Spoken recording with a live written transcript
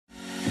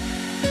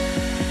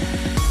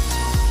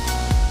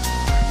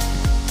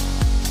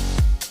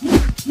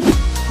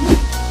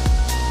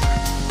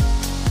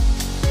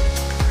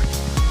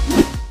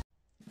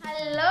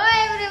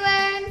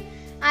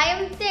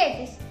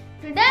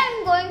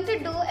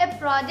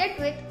project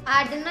with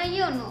Arduino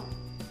Uno.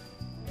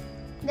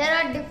 There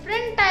are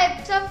different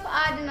types of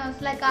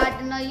Arduinos like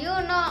Arduino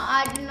Uno,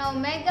 Arduino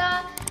Mega,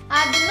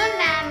 Arduino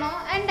Nano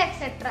and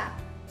etc.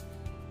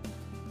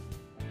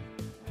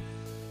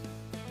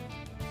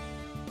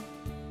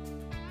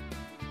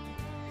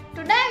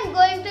 Today I am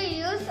going to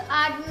use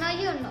Arduino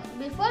Uno.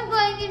 Before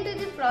going into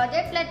the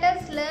project, let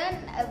us learn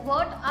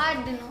about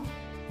Arduino.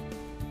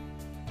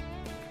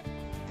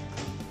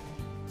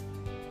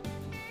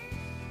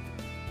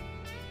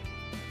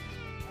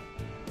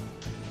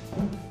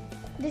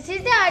 This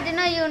is the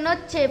Arduino Uno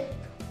chip.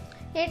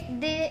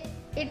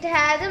 It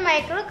has a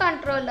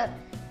microcontroller.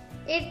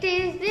 It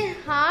is the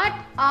heart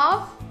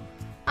of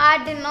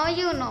Arduino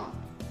Uno.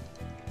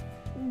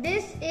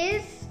 This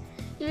is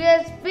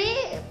USB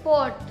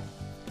port.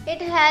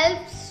 It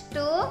helps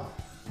to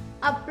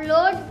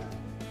upload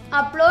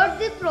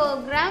the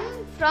program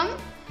from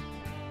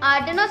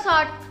Arduino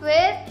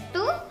software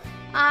to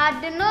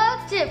Arduino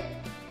chip.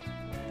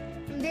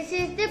 This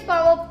is the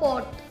power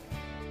port.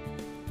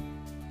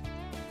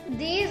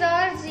 These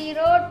are 0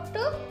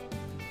 to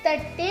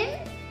 13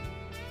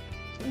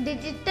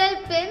 digital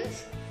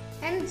pins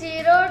and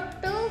 0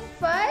 to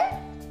 5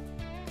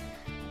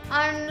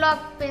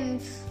 unlock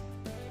pins.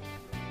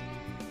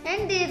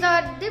 And these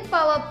are the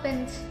power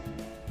pins.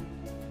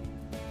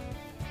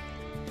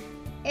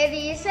 A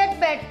reset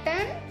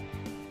button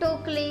to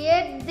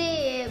clear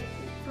the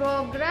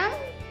program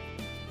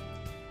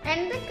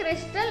and the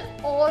crystal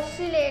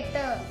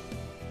oscillator.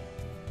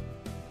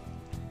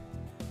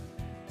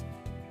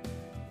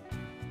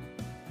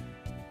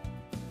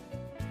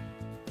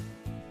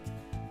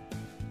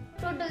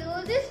 To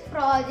do this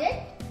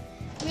project,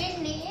 we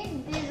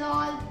need these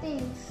all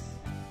things: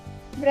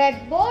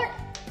 breadboard,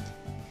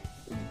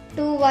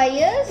 2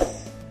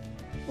 wires,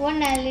 1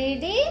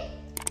 LED,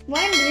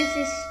 1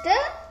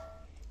 resistor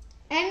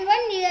and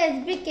 1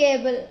 USB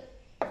cable.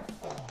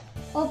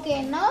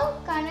 Okay, now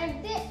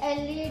connect the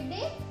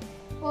LED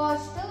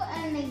positive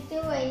and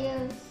negative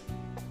wires.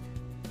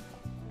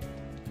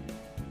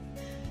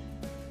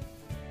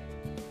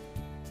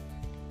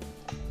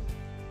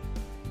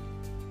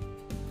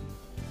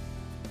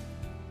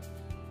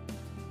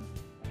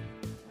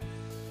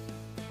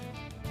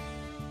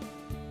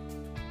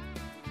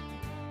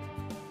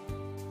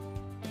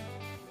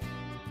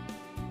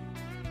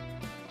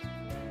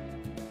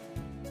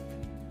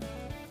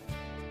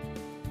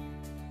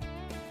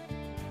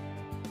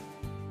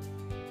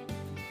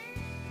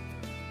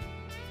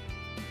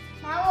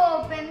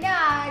 Now open the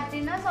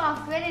Arduino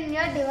software in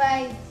your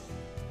device.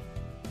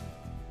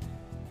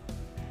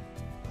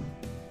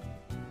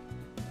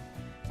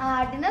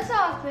 Arduino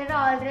software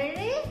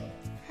already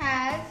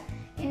has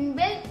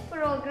inbuilt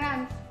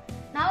programs.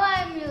 Now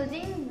I am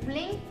using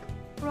Blink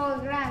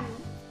program.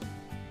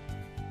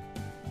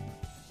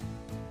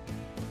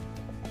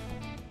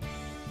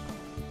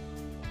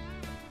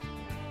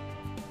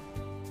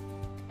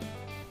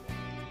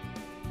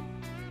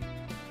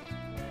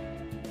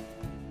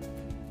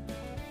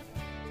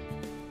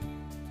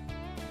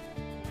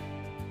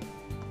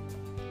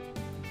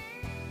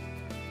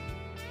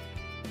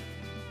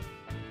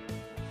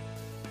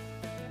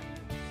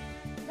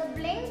 The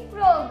Blink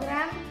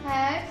program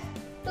has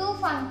 2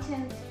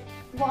 functions: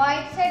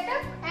 void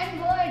setup and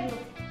void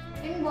loop.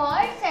 In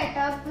void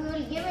setup, we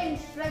will give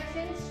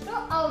instructions to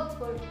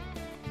output.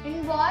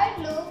 In void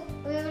loop,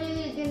 we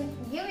will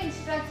give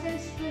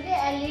instructions to the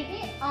LED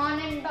on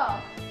and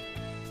off.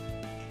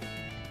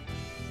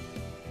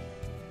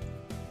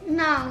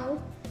 Now,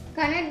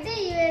 connect the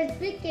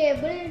USB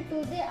cable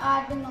to the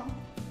Arduino.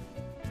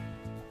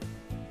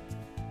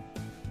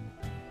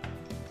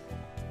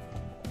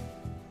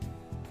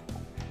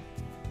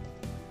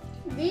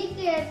 Be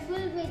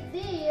careful with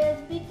the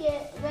USB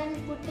when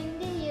putting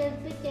the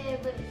USB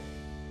cable,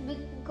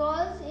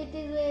 because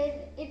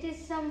it is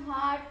some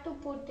hard to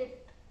put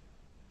it.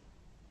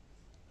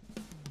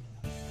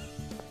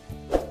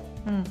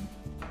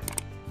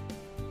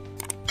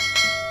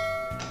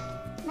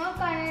 Now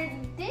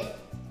connect the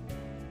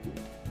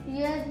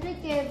USB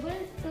cable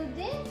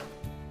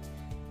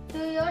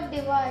to your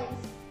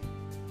device.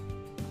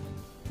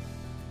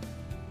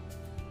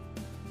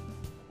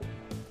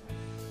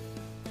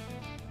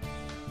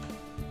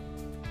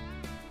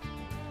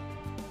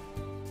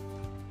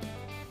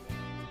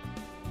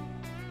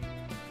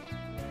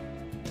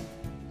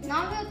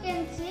 Now you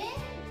can see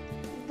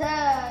the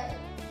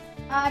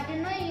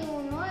Arduino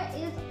Uno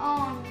is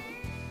on.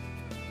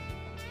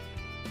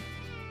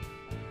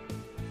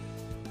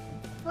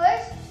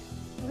 First,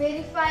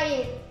 verify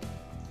it.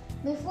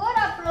 Before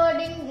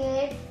uploading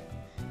it,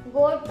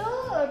 go to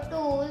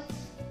Tools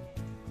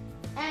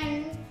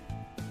and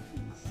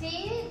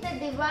see the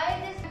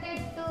device is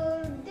connected to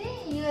the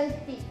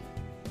USB.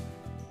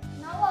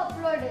 Now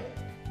upload it.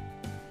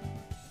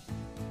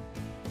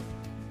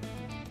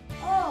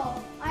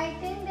 Oh, I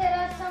think there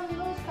are some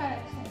loose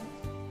connections.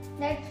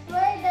 That's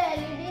why the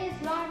LED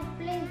is not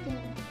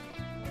blinking.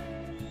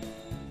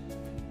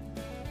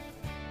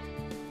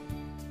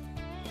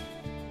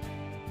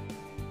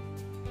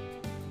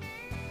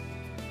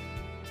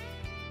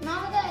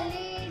 Now the LED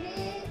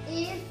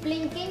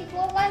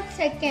for 1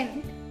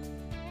 second.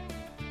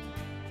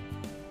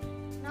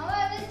 Now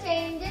I will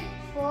change it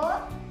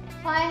for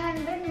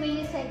 500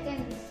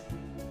 milliseconds.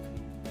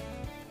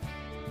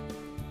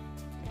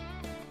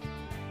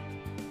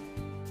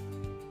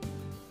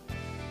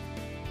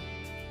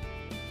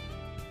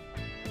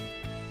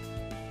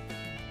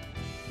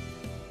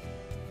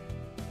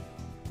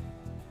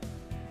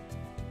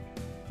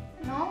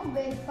 Now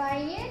verify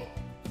it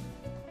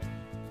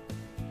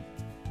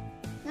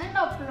and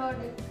upload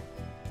it.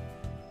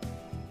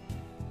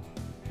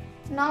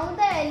 Now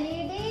the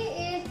LED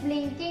is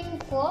blinking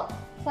for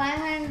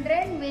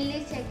 500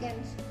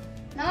 milliseconds.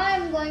 Now I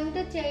am going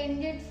to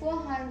change it for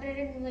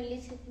 100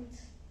 milliseconds.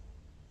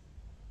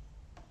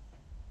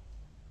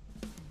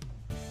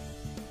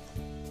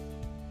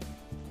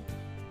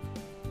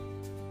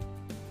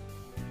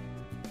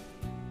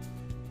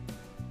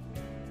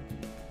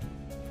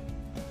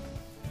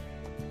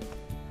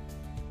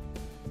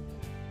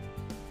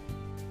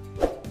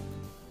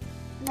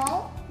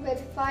 Now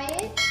verify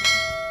it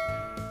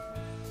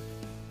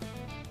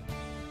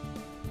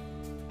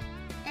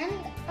and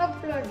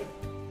upload it.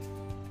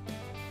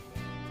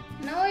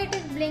 Now it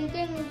is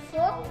blinking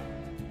for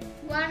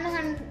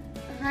 100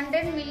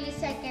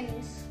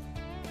 milliseconds.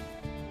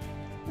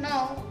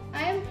 Now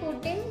I am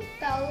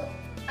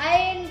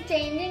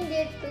changing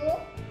it to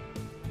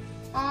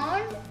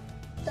on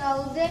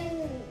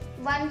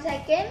 1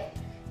 second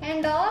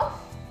and off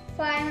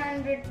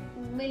 500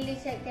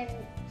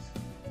 milliseconds.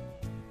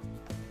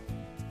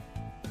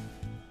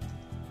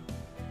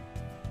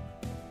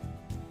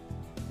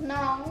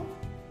 Now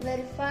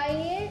verify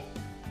it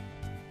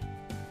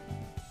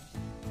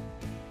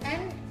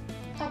and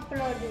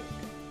upload it.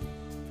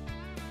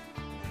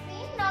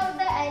 See, now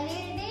the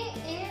LED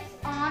is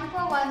on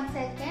for 1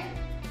 second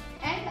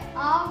and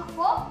off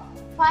for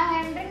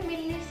 500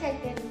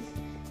 milliseconds.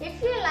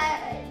 If you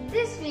like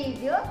this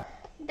video,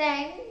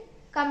 then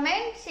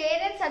comment,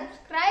 share and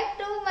subscribe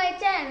to my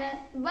channel.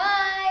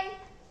 Bye.